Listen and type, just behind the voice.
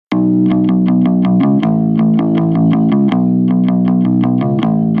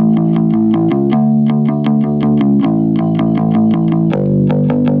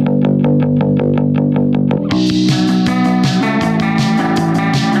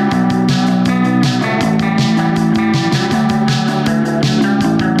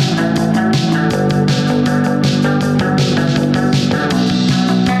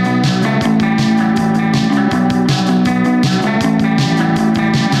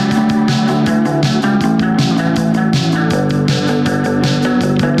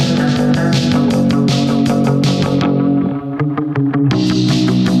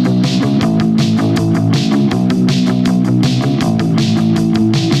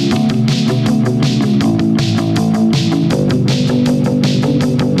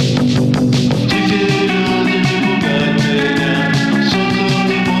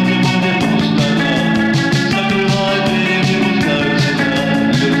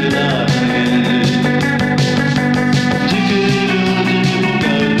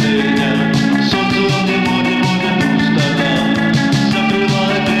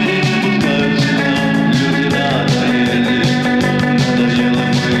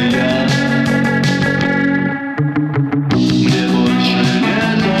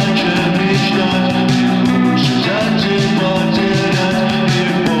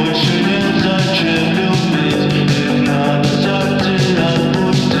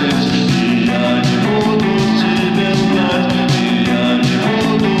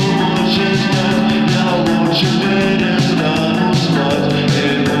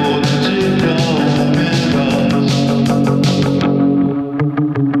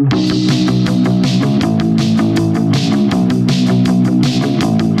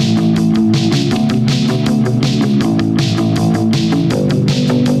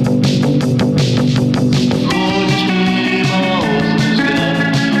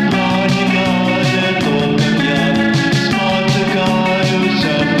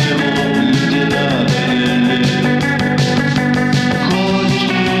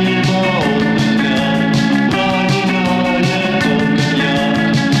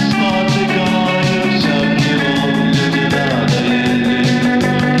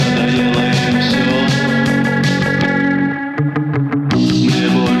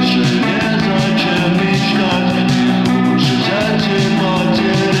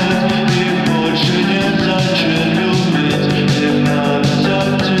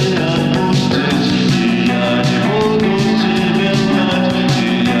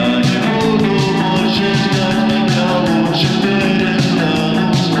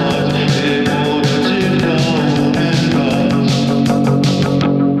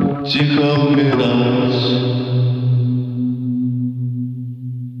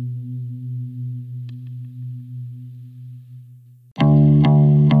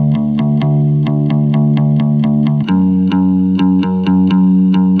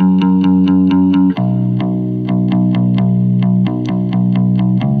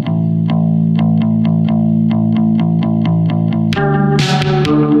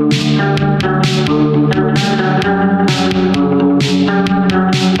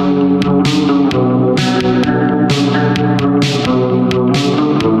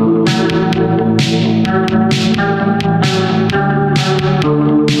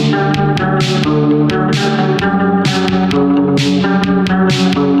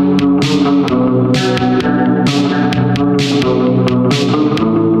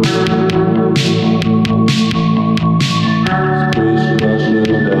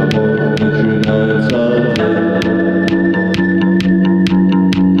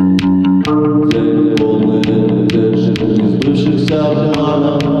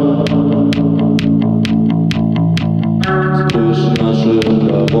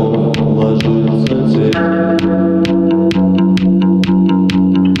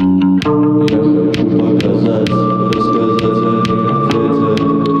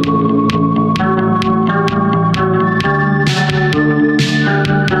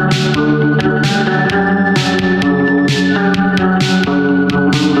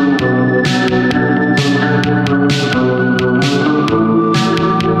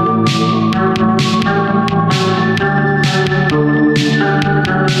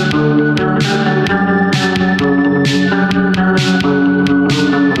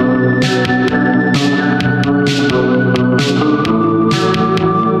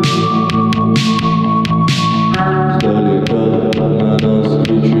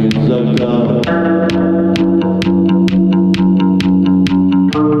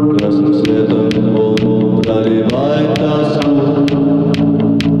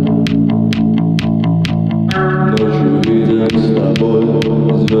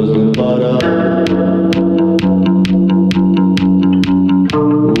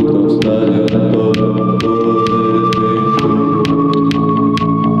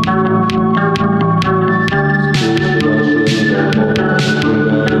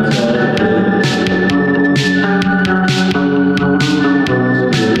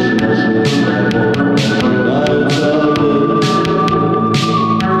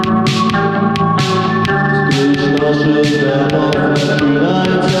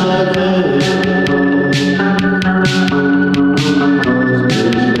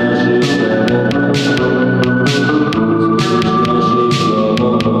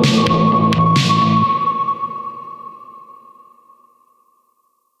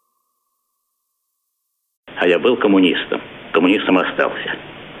А я был коммунистом. Коммунистом остался.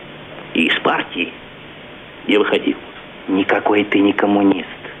 И из партии не выходил. Никакой ты не коммунист.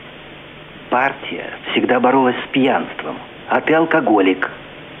 Партия всегда боролась с пьянством, а ты алкоголик.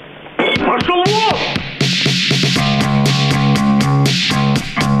 Пошел вон!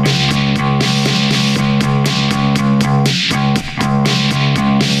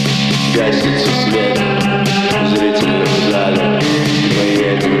 Гасится свет в зрительном зале. Мы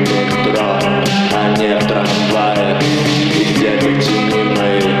едем в метро, а не в трамвае. И где-то в тени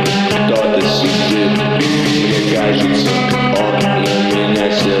моей кто-то сидит. Мне кажется, он на меня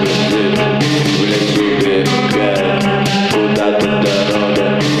сердит. В лесу бегает куда-то дорога.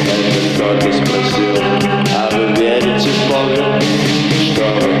 Это кто-то спросил: а вы верите в Бога? Что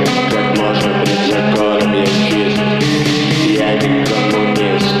вы, как можно пред законом я чист? Я не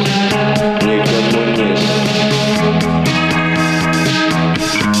коммунист, не коммунист.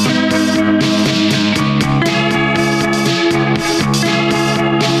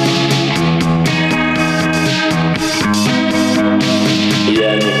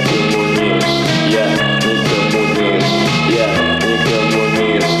 Я не коммунист, я не коммунист, я не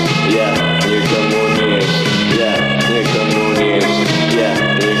коммунист, я не коммунист, я не коммунист, я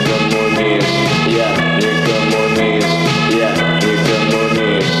не коммунист, я не коммунист, я не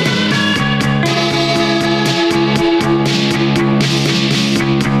коммунист.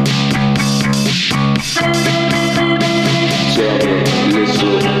 В темном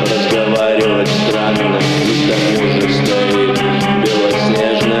лесу разговаривать странно, и к тому же стоит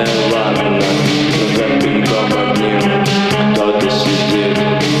белоснежная ванна. За пеньком одним кто-то сидит.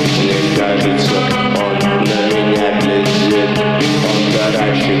 Мне кажется, он на меня глядит. Он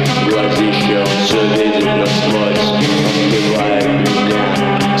таращит глазище, он все видит насквозь. Он вбивает в меня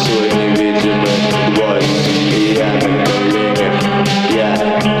свой невидимый гвоздь. И я на коленях, я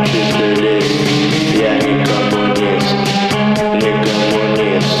чистый лист. Я не коммунист, не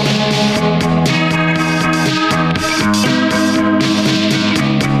коммунист.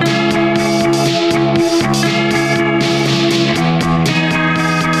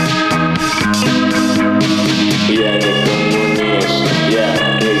 Я не коммунист, я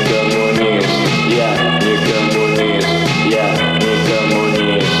не коммунист, я не коммунист, я не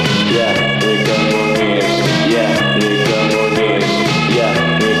коммунист, я не коммунист, я не коммунист, я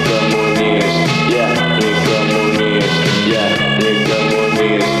не коммунист, я не коммунист, я не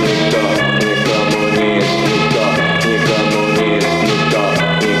коммунист, никто не коммунист, никто не коммунист, никто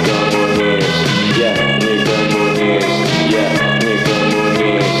не коммунист, я не коммунист, я не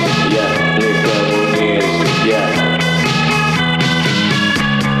коммунист, я не коммунист, я.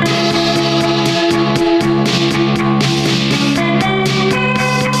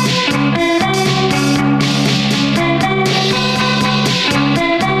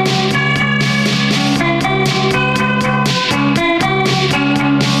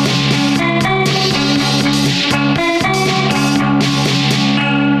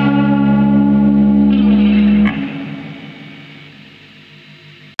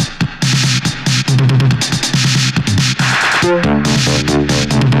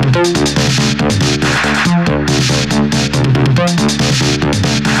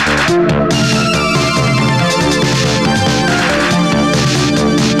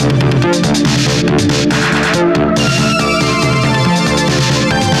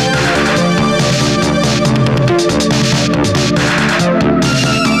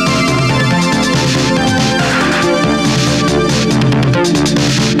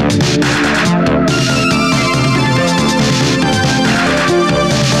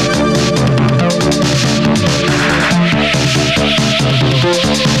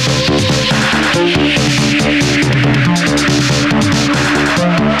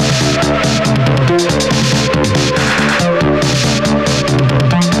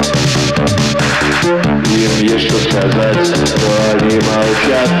 Им есть что сказать, но они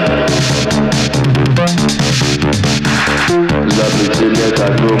молчат. Запретили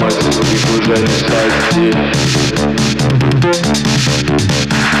так думать, их уже не спасти.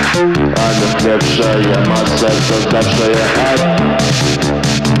 А мертвевшая масса, создавшая ад.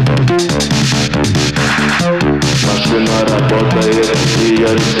 Машина работает, ее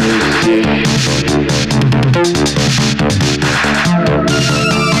не снести.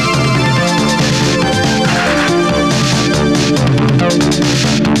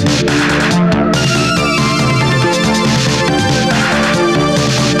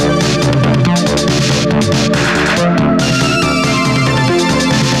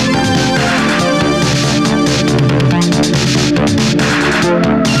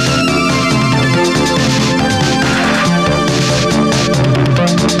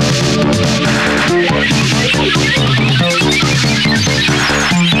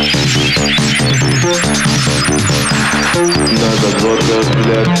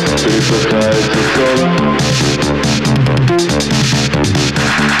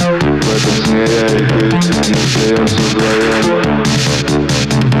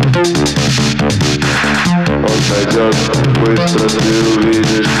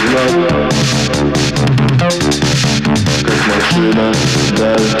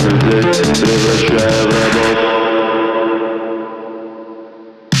 тает людей, превращая в рабов.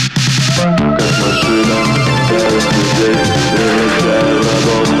 Как машина тает людей, превращая в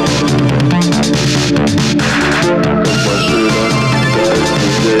рабов. Как машина тает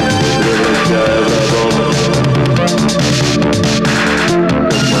людей, превращая в рабов.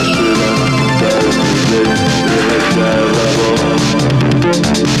 Как машина тает людей, превращая в рабов.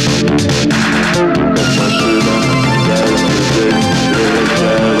 Как машина тает людей,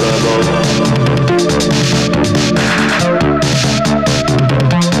 превращая в рабов.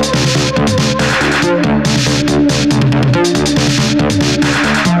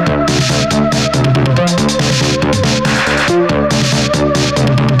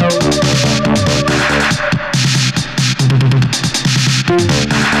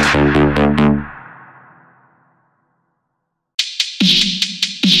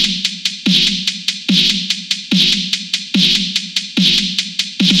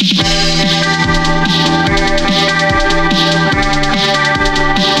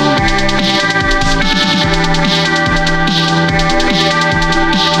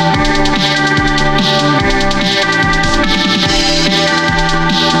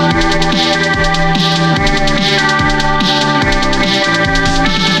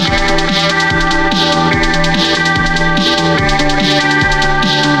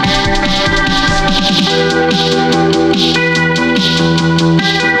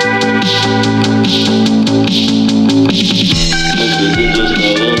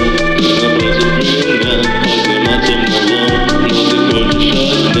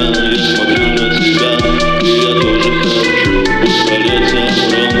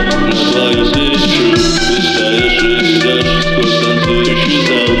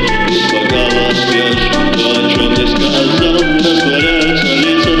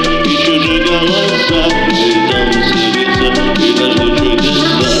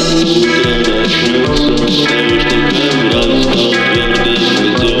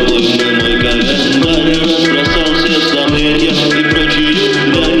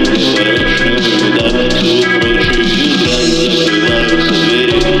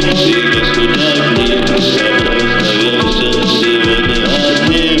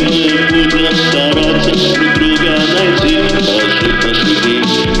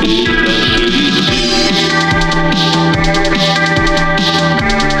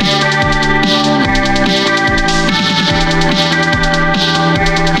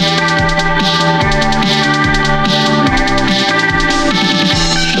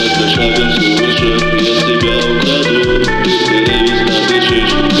 Шаг за шагом все выше, я тебя украду. Ты телевизор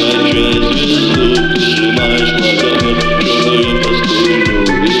дышишь, качай.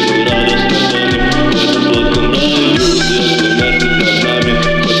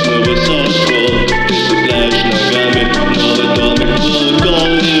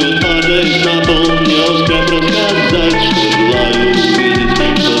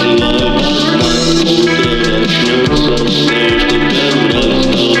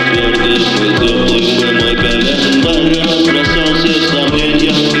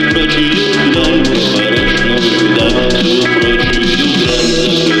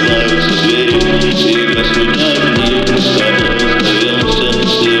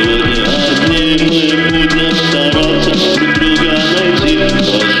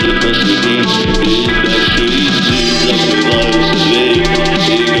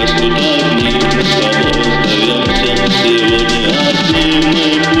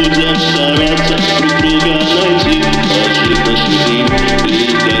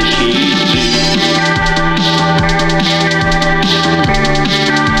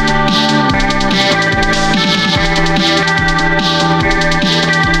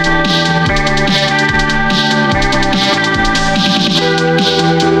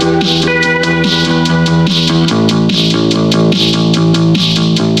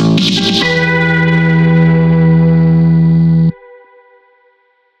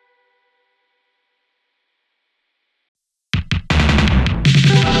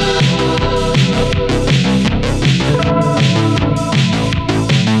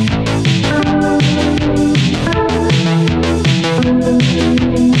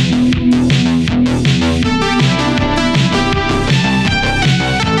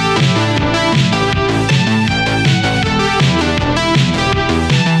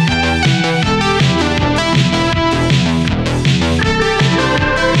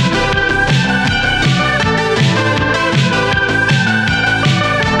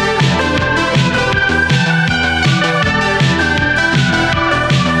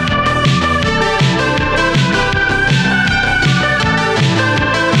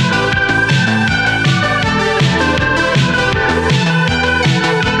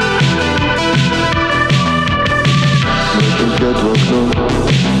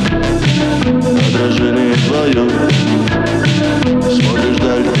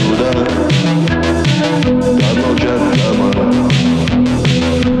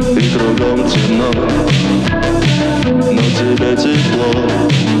 кругом темно, но тебе тепло.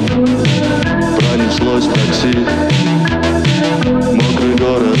 Пронеслось такси, мокрый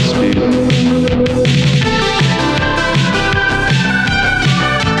город спит.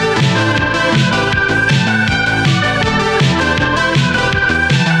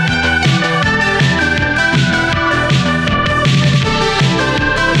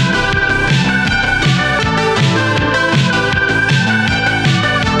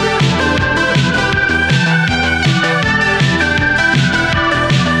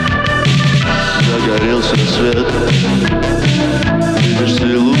 Загорелся свет, видишь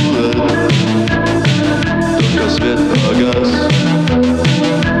силуэт, только свет погас,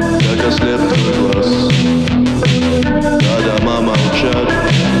 как ослеп твой глаз. А дома молчат,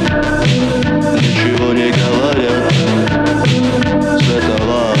 ничего не говорят. С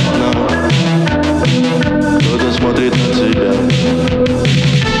этого окна кто-то смотрит на тебя.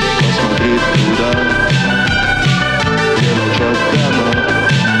 Посмотри туда, где молчат дома.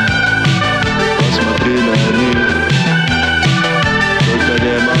 Посмотри на них, только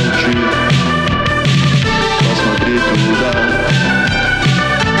не молчи. Посмотри туда,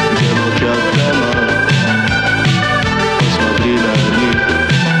 где молчат дома. Посмотри на них,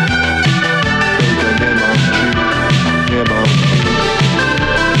 только не молчи, не молчи,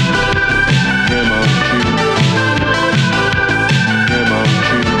 не молчи, не молчи.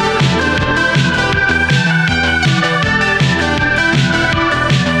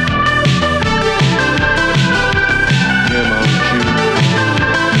 Не молчи,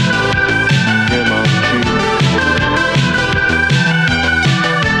 не молчи.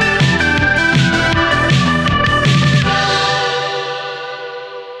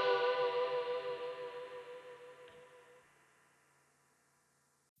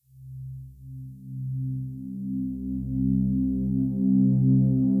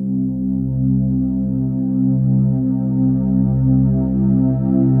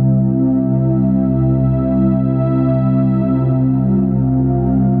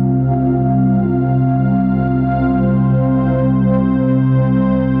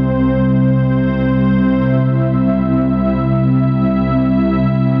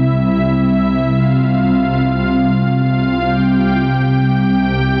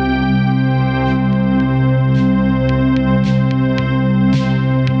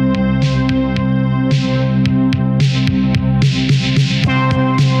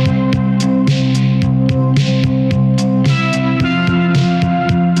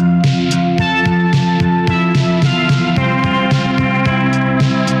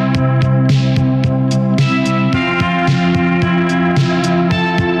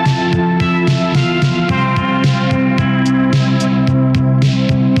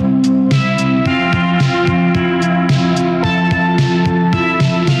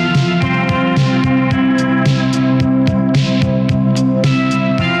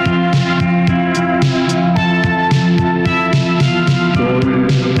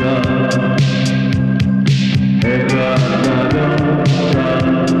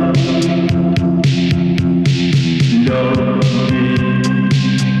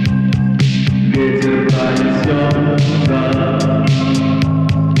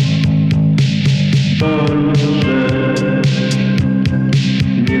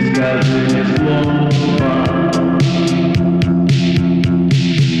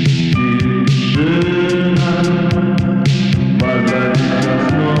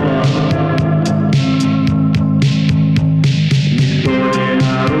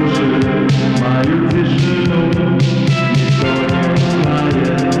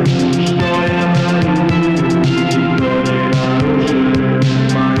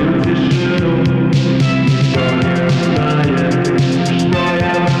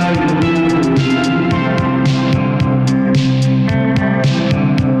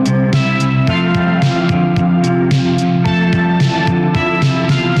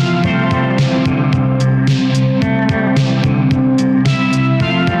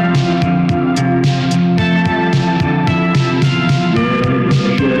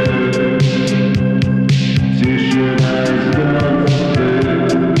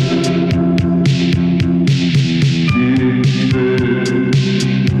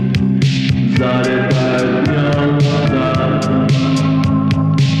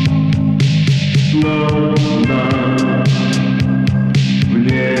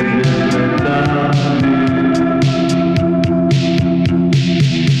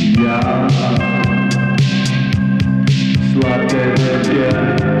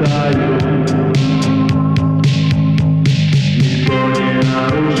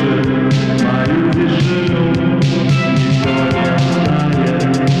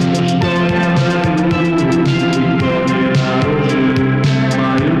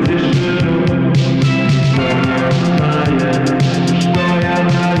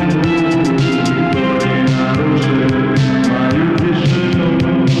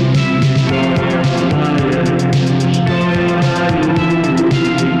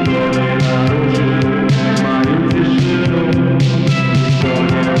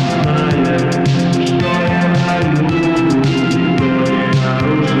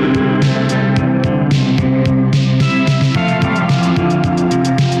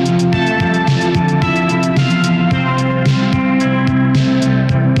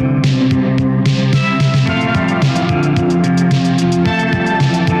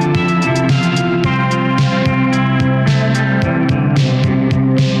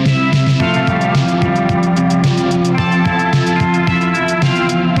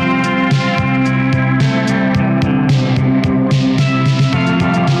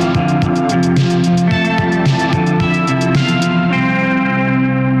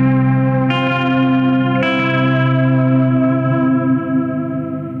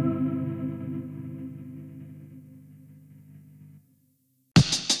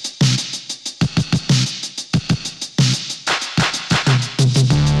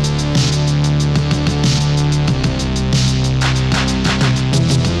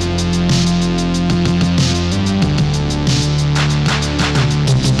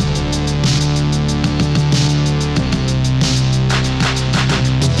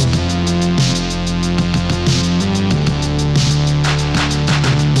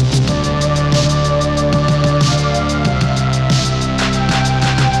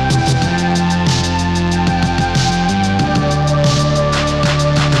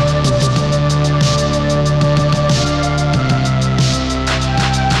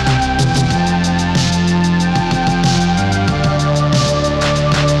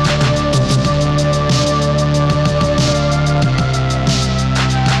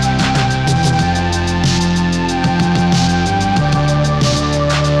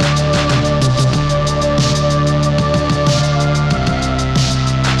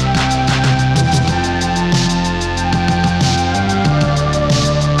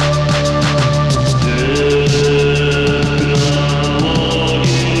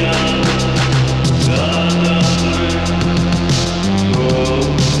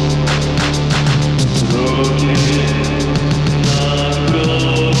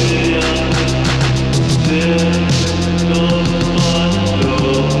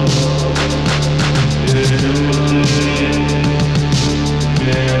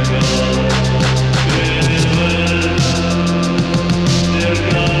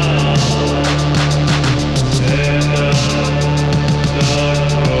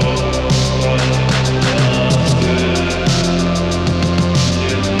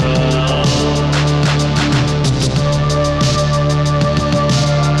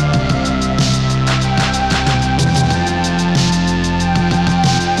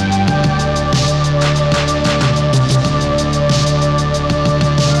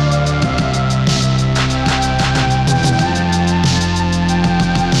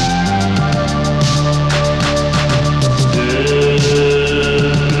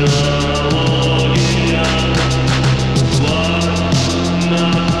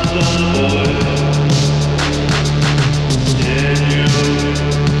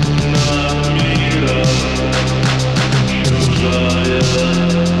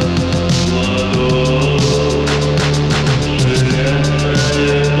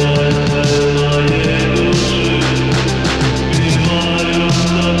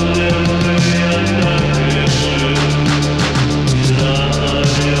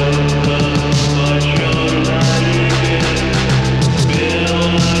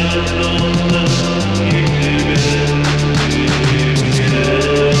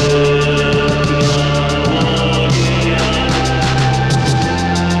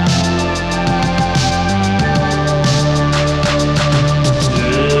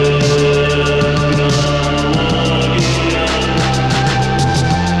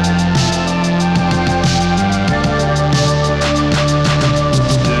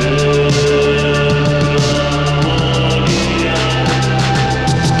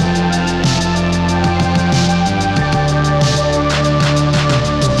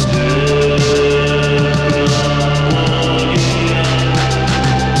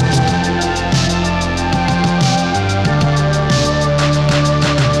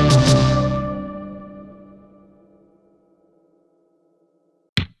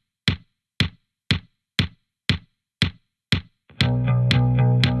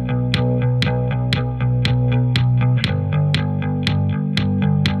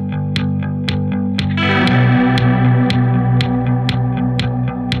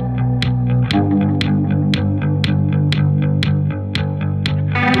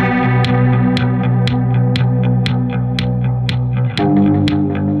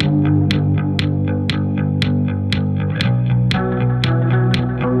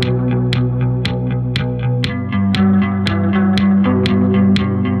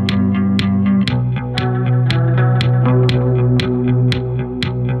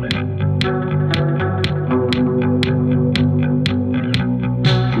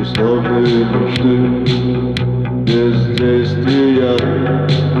 Новые мечты, бездействия,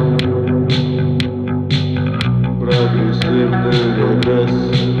 прогрессивный регресс,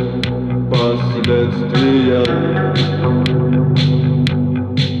 последствия,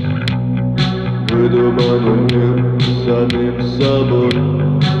 выдуманный мир самим собой.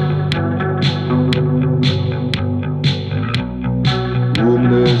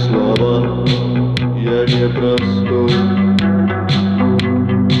 Умные слова, я не простой,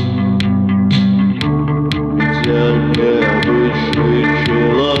 ведь я необычный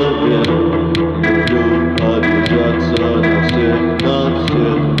человек. Люблю обижаться на всех,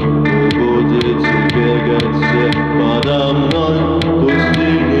 вы будете бегать все подо мной. Пусть и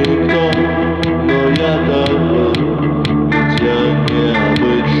никто, но я такой, ведь я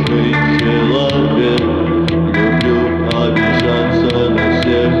необычный человек. Люблю обижаться на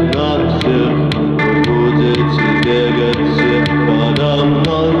всех, вы будете бегать все подо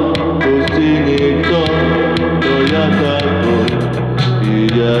мной. Пусть и никто, но я такой, и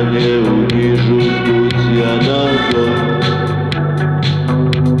я не унижусь, будь я ногой.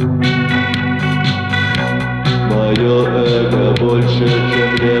 Мое эго больше,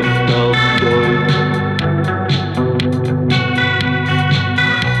 чем Лев Толстой.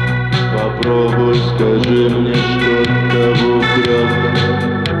 Попробуй, скажи мне что-то в упрек.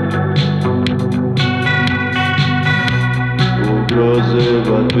 Угрозы в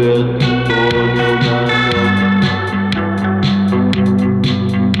ответ.